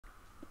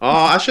Oh,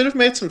 I should have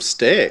made some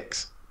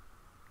steaks.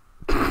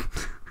 I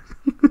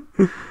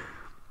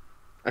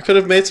could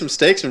have made some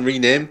steaks and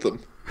renamed them.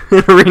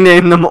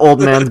 Rename them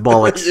Old Man's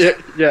Bollocks.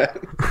 Yeah.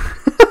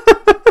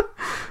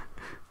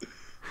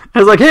 I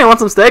was like, hey, want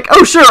some steak?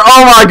 Oh, sure.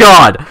 Oh, my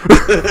God.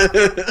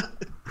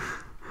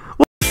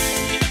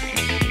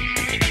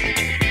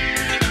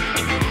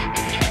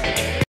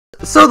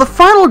 So the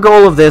final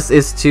goal of this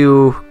is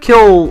to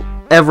kill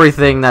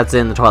everything that's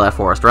in the Twilight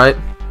Forest, right?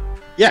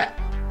 Yeah.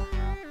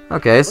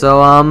 Okay,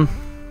 so,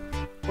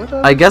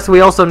 I guess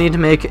we also need to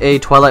make a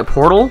Twilight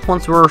Portal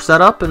once we're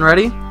set up and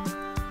ready.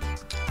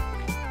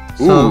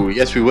 Ooh,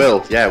 yes we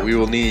will. Yeah, we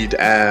will need,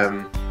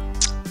 I'm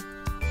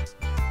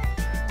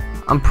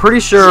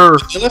pretty sure...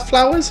 vanilla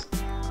flowers?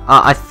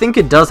 I think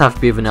it does have to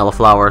be vanilla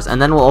flowers,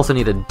 and then we'll also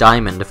need a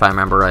diamond, if I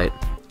remember right.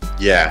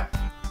 Yeah.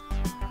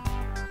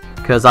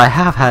 Because I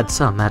have had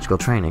some magical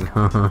training.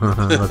 Look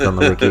on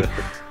the wiki.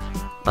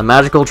 The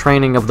magical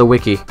training of the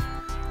wiki.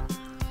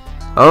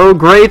 Oh,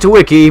 great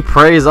wiki,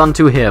 praise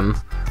unto him.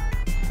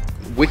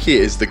 Wiki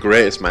is the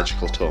greatest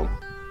magical tome.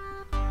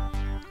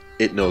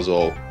 It knows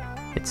all.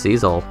 It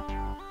sees all.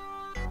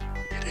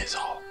 It is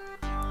all.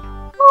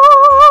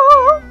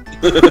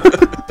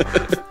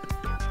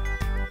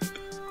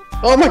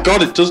 Oh my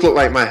god, it does look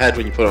like my head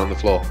when you put it on the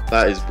floor.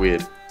 That is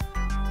weird.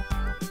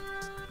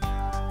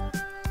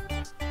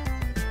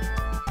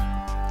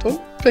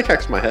 Don't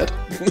pickaxe my head.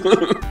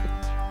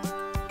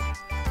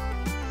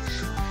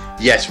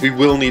 Yes, we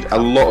will need a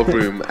lot of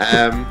room.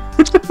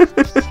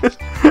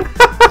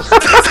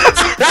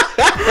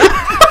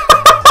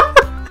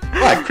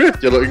 Wow,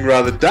 Crypt, you're looking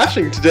rather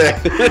dashing today.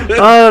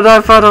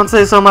 If I don't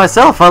say so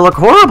myself, I look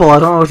horrible. I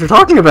don't know what you're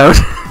talking about.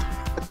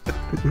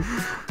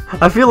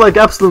 I feel like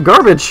absolute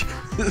garbage.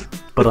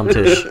 But I'm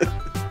Tish.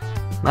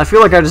 I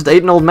feel like I just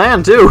ate an old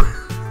man, too.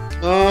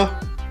 Oh,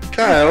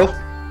 Kyle.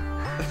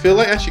 I feel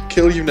like I should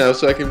kill you now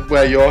so I can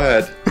wear your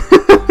head.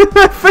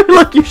 I feel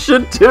like you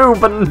should too,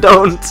 but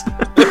don't.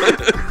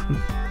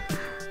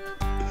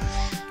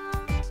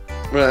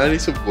 Right, I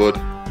need some wood.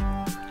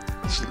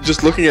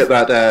 Just looking at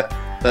that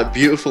that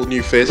beautiful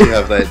new face you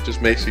have there, it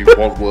just makes me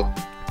want wood.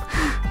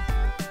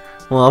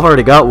 Well, I've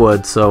already got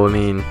wood, so I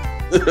mean,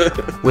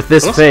 with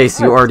this face,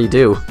 you already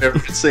do.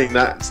 Everyone's seeing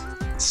that,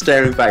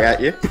 staring back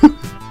at you.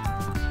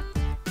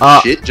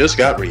 Shit just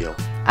got real.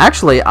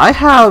 Actually, I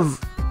have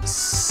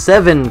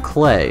 7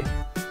 clay.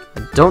 I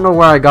don't know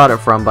where I got it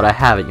from, but I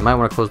have it. You might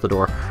want to close the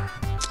door.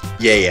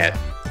 Yeah,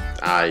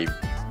 I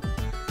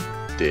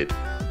did.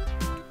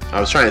 I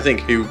was trying to think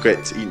who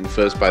gets eaten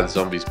first by the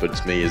zombies, but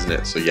it's me, isn't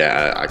it? So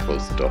yeah, I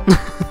closed the door.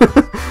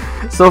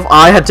 So if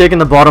I had taken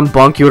the bottom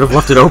bunk, you would have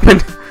left it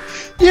open?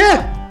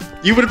 Yeah!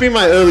 You would have been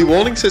my early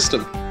warning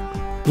system.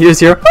 You just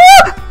hear,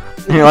 ah!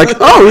 And you're like,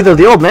 oh, either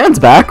the old man's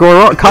back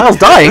or Kyle's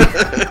dying.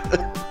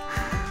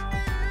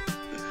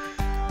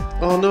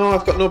 Oh no,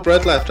 I've got no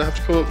bread left. I have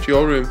to come up to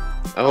your room.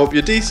 I hope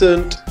you're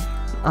decent.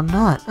 I'm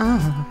not.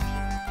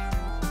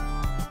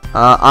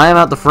 I am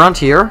at the front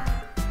here.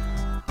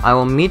 I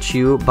will meet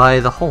you by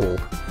the hole.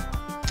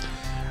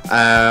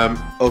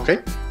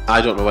 Okay.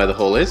 I don't know where the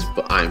hole is,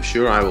 but I'm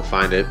sure I will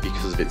find it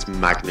because of its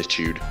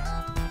magnitude.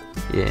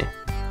 Yeah.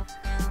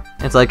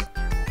 It's like,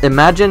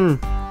 imagine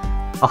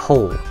a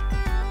hole.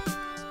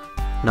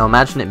 No,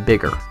 imagine it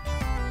bigger.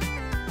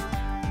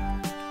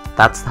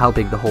 That's how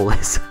big the hole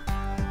is.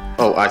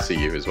 Oh, I see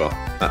you as well.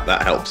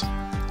 That helps.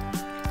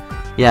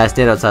 Yeah, I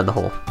stayed outside the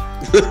hole.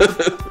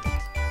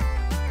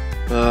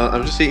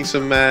 I'm just eating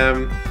some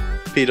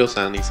pedo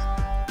sandies.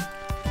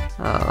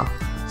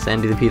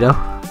 Sandy the pedo?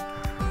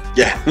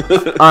 Yeah.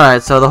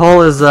 Alright, so the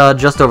hole is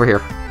just over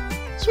here.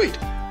 Sweet.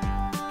 I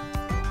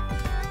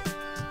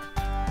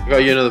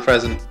got you another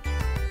present.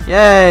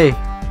 Yay!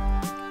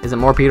 Is it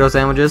more pedo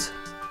sandwiches?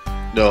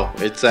 No,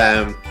 it's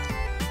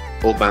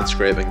old man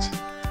scrapings.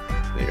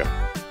 There you go.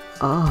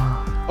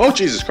 Oh. Oh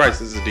Jesus Christ,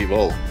 this is a deep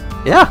hole.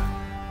 Yeah.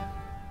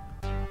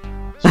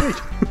 Sweet.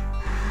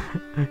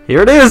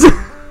 Here it is.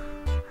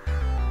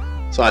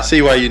 So I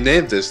see why you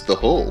named this the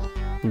hole.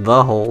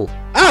 The hole.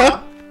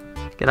 Ah!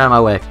 Get out of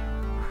my way.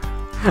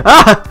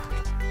 Ah!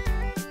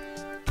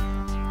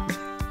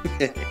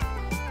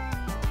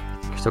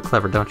 You're so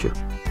clever, don't you?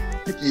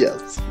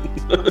 Yes.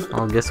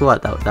 Well, guess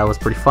what? That was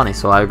pretty funny,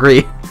 so I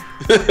agree.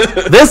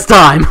 This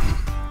time!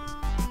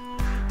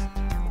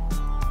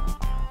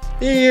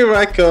 Here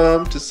I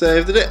come to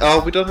save the day.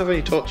 Oh, we don't have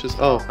any torches.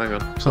 Oh, hang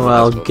on.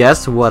 Well,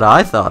 guess what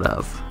I thought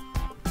of?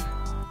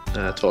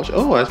 Torch.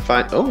 Oh, I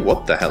find. Oh,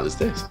 what the hell is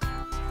this?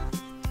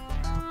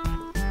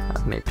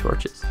 I've made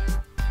torches.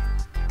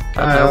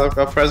 I've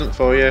got a present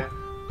for you.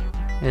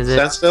 Is it?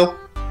 Stand still.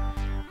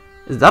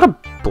 Is that a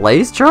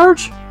blaze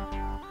charge?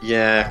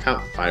 Yeah, I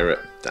can't fire it.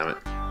 Damn it.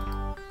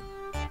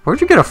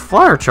 Where'd you get a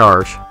fire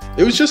charge?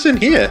 It was just in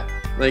here,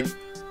 like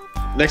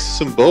next to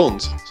some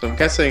bones. So I'm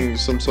guessing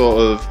some sort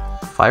of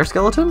A fire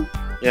skeleton?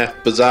 yeah,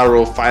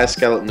 bizarro fire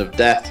skeleton of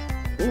death.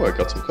 Oh, I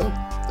got some coal.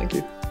 Thank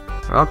you.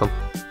 You're welcome.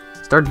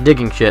 Start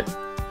digging shit.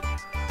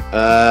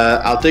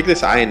 I'll dig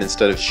this iron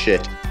instead of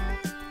shit.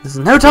 This is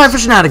no time for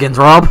shenanigans,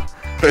 Rob.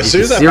 But as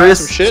soon as I find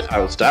some shit, I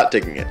will start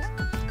digging it.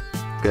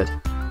 Good.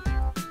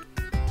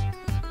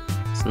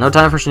 So no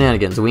time for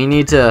shenanigans. We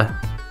need to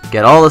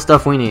get all the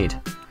stuff we need.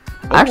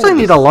 I actually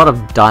need a lot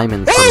of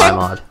diamonds for my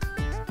mod.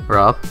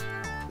 Rob?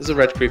 There's a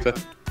red creeper.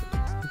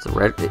 It's a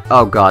red...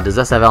 Oh god, does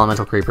this have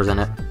elemental creepers in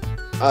it?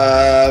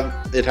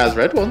 It has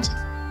red ones.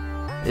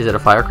 Is it a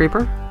fire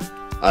creeper?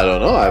 I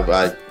don't know.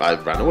 I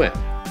ran away.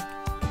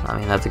 I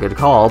mean, that's a good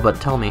call,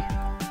 but tell me.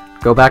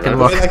 Go back and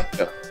look.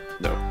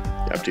 No,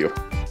 you have to go.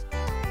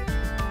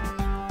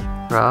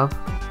 Rob?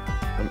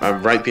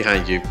 I'm right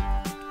behind you.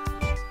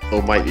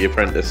 Almighty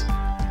apprentice.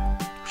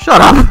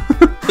 Shut up!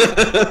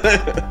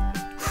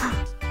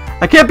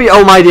 I can't be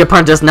Almighty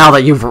Apprentice now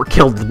that you've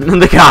killed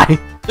the guy.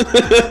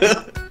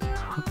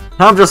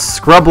 Now I'm just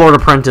Scrublord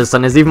Apprentice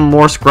and his even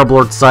more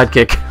Scrublord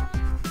sidekick.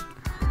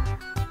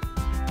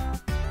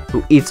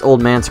 Who eats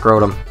old man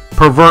scrotum.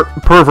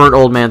 Pervert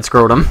old man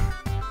scrotum.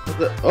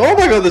 Oh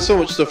my god, there's so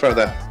much stuff out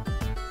there.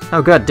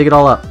 Oh good, dig it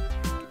all up.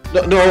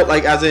 No,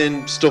 like as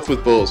in stuff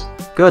with bows.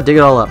 Good, dig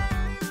it all up.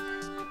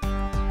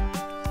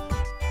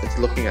 It's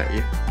looking at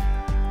you.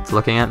 It's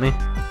looking at me?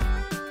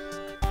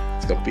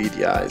 It's got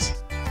beady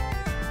eyes.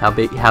 How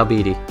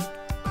beady?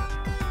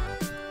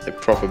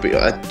 Like proper beady.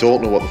 I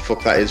don't know what the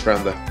fuck that is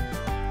around there.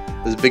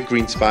 There's a big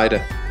green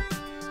spider.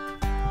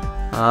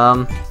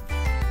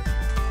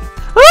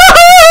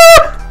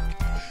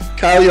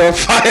 Kyle, you're on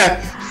fire!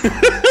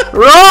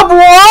 Rob,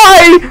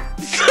 why?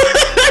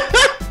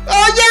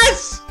 Oh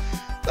yes!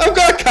 I've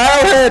got a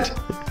Kyle head!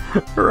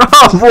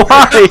 Rob,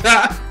 why?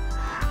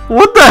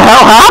 What the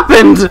hell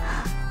happened?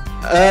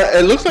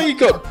 It looks like you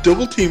got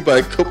double teamed by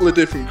a couple of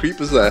different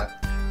creepers there.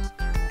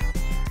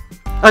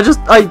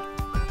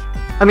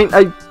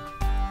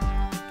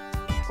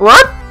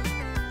 What?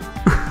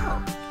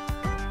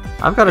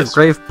 I've got a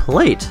grave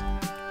plate.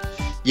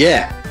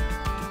 Yeah.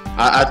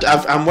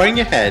 I'm wearing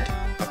your head.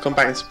 I'll come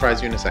back and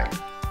surprise you in a second.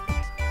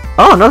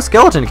 Oh, no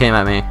skeleton came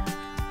at me.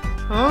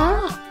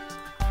 Ah.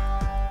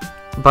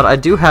 But I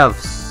do have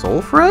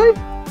Soulfray?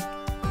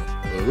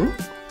 Oh?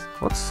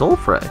 What's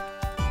Soulfray?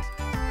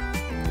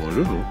 I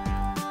don't know.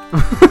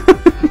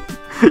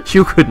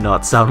 You could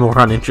not sound more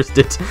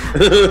uninterested.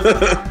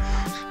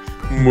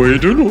 I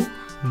don't know.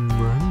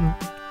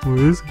 What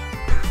is it?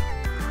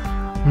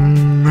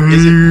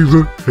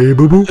 Hey,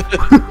 boo-boo.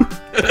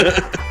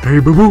 Hey,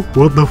 boo-boo,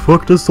 what the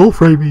fuck does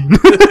Soulfray mean?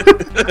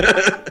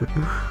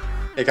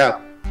 Hey,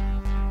 Kyle.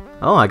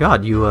 Oh my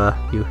god,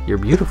 you're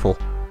beautiful.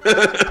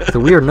 With a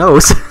weird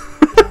nose.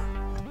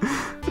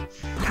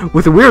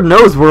 With a weird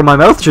nose where my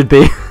mouth should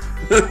be.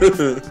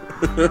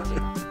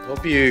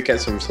 Hope you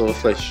get some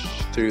soulflesh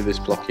through this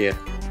block here.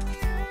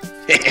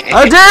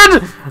 I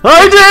did!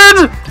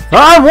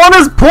 One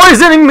is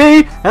poisoning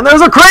me, and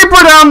there's a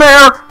creeper down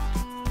there!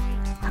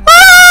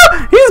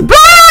 Ah! He's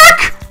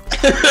back!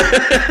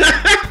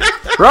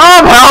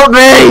 Rob, help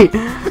me!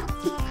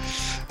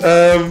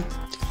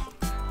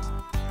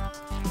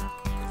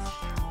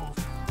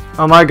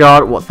 Oh my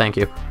god, what? Thank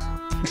you.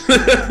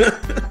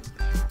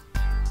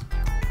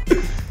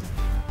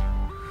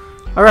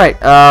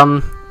 Alright,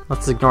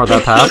 let's ignore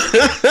that path.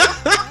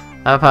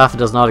 That path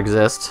does not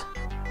exist.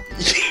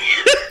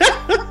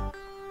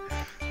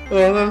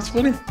 Oh, that's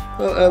funny.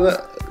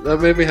 That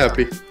made me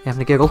happy. You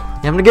having a giggle?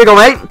 You having a giggle,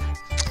 mate?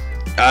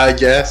 I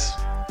guess.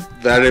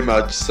 Very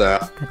much so.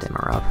 God damn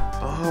it, Rob.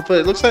 Oh, but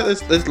it looks like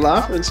there's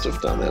lava and stuff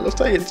down there. It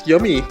looks like it's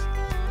yummy.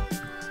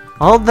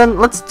 Well, then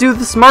let's do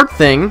the smart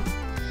thing.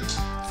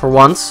 For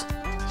once.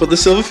 But the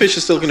silverfish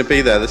are still going to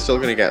be there. They're still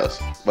going to get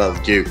us. Well,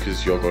 you,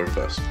 because you're going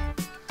first.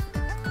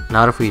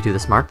 Not if we do the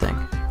smart thing.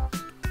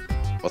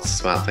 What's the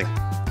smart thing?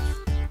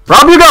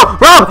 Rob, you go!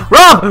 Rob!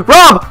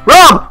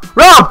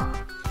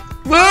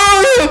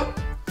 Ah!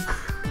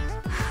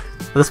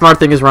 The smart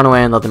thing is run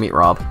away and let them eat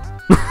Rob.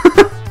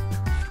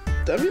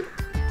 Damn it.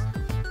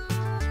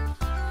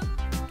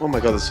 Oh my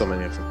god, there's so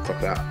many of them.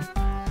 Fuck that.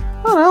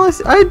 Oh,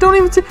 I don't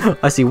even see...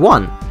 I see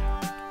one.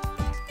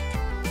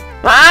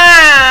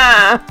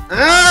 Ah!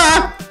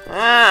 Ah!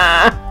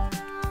 Ah!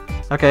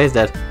 Okay, he's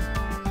dead.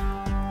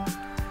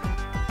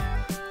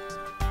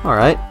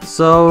 Alright,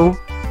 so...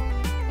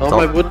 Oh,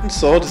 my wooden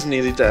sword is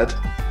nearly dead.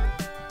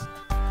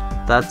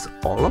 That's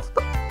all of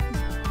them?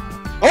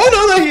 Oh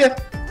no, they're here!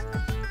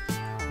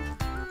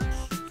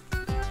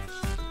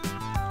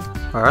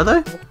 Where are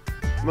they?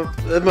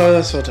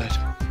 My sword died.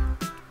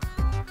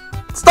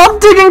 Stop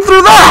digging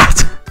through that!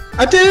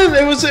 I didn't!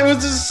 It was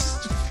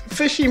this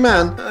fishy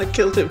man. I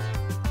killed him.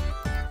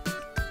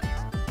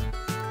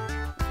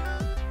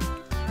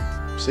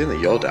 I'm seeing that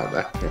you're down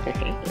there.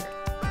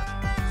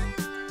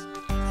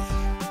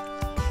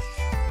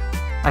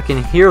 I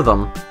can hear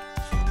them.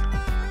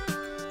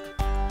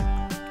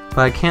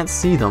 But I can't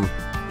see them.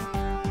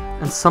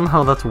 And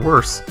somehow that's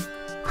worse.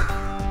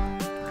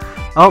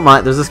 Oh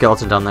my, there's a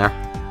skeleton down there.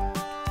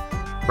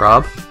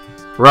 Rob?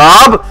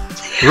 Rob!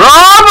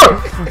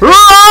 Rob!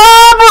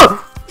 Rob!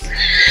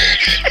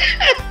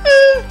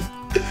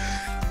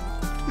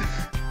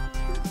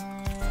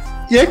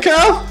 Yeah,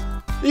 Carl?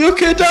 You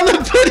okay down there,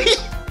 buddy?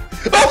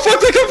 Oh fuck,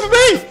 they come for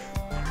me!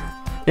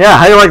 Yeah,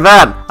 how you like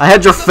that? I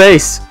had your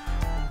face.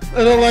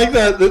 I don't like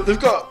that.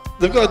 They've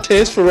They've got a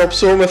taste for Rob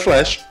Sommer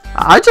flesh.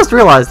 I just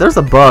realized there's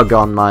a bug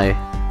on my...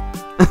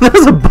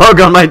 there's a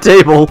bug on my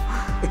table.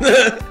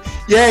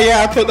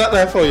 Yeah, I put that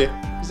there for you.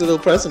 It's a little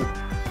present.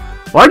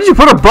 Why did you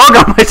put a bug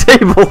on my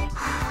table?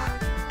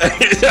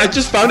 I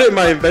just found it in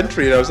my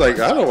inventory and I was like,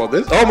 I don't want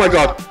this. Oh my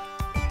god.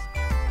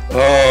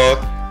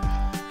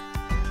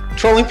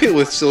 Trolling people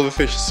with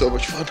silverfish is so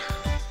much fun.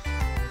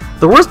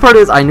 The worst part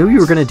is I knew you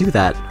were going to do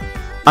that.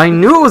 I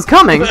knew it was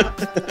coming,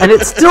 and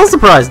it still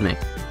surprised me.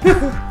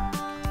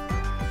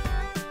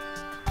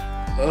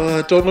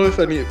 I don't know if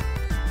any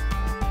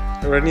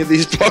of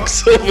these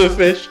blocks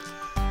silverfish.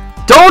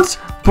 Don't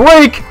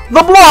break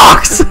the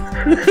blocks!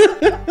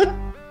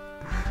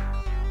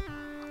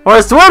 Or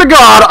I swear to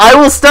God, I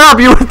will stab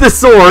you with this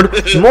sword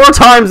more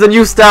times than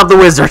you stab the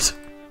wizard.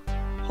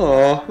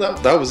 Oh,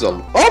 that was oh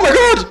my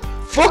god!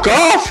 Fuck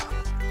off!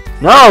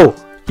 No!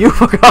 You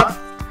fuck off!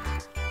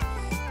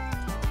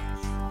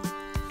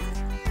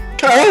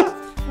 Kyle,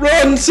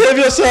 run! Save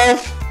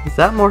yourself! Is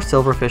that more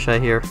silverfish I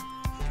hear?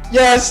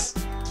 Yes!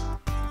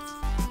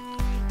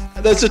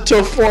 That's a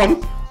tough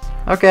one.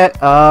 Okay,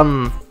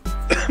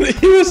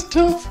 He was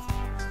tough.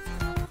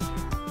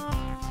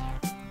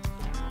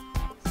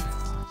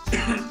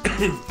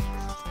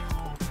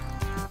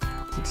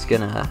 It's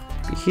gonna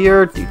be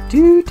here. Do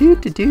do do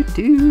do do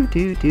do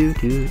do do do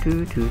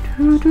do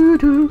do do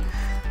do.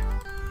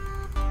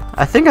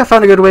 I think I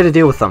found a good way to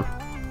deal with them.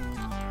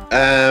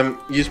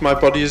 Use my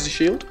body as a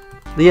shield?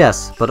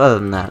 Yes, but other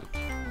than that.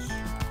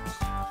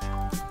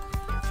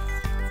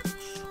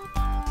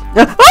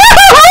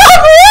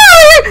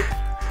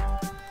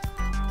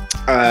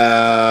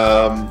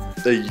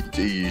 Are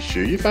you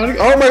sure you found it?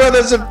 Oh my god,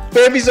 there's a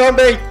baby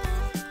zombie!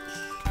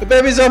 The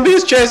baby zombie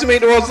is chasing me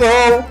towards the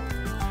hole!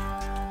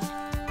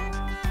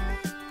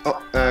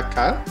 Oh,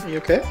 Kyle, are you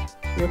okay?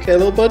 You okay,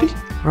 little buddy?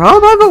 How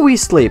about we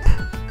sleep?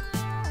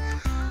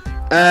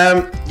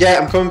 Yeah,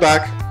 I'm coming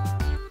back.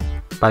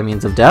 By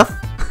means of death?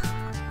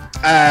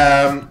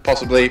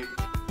 Possibly.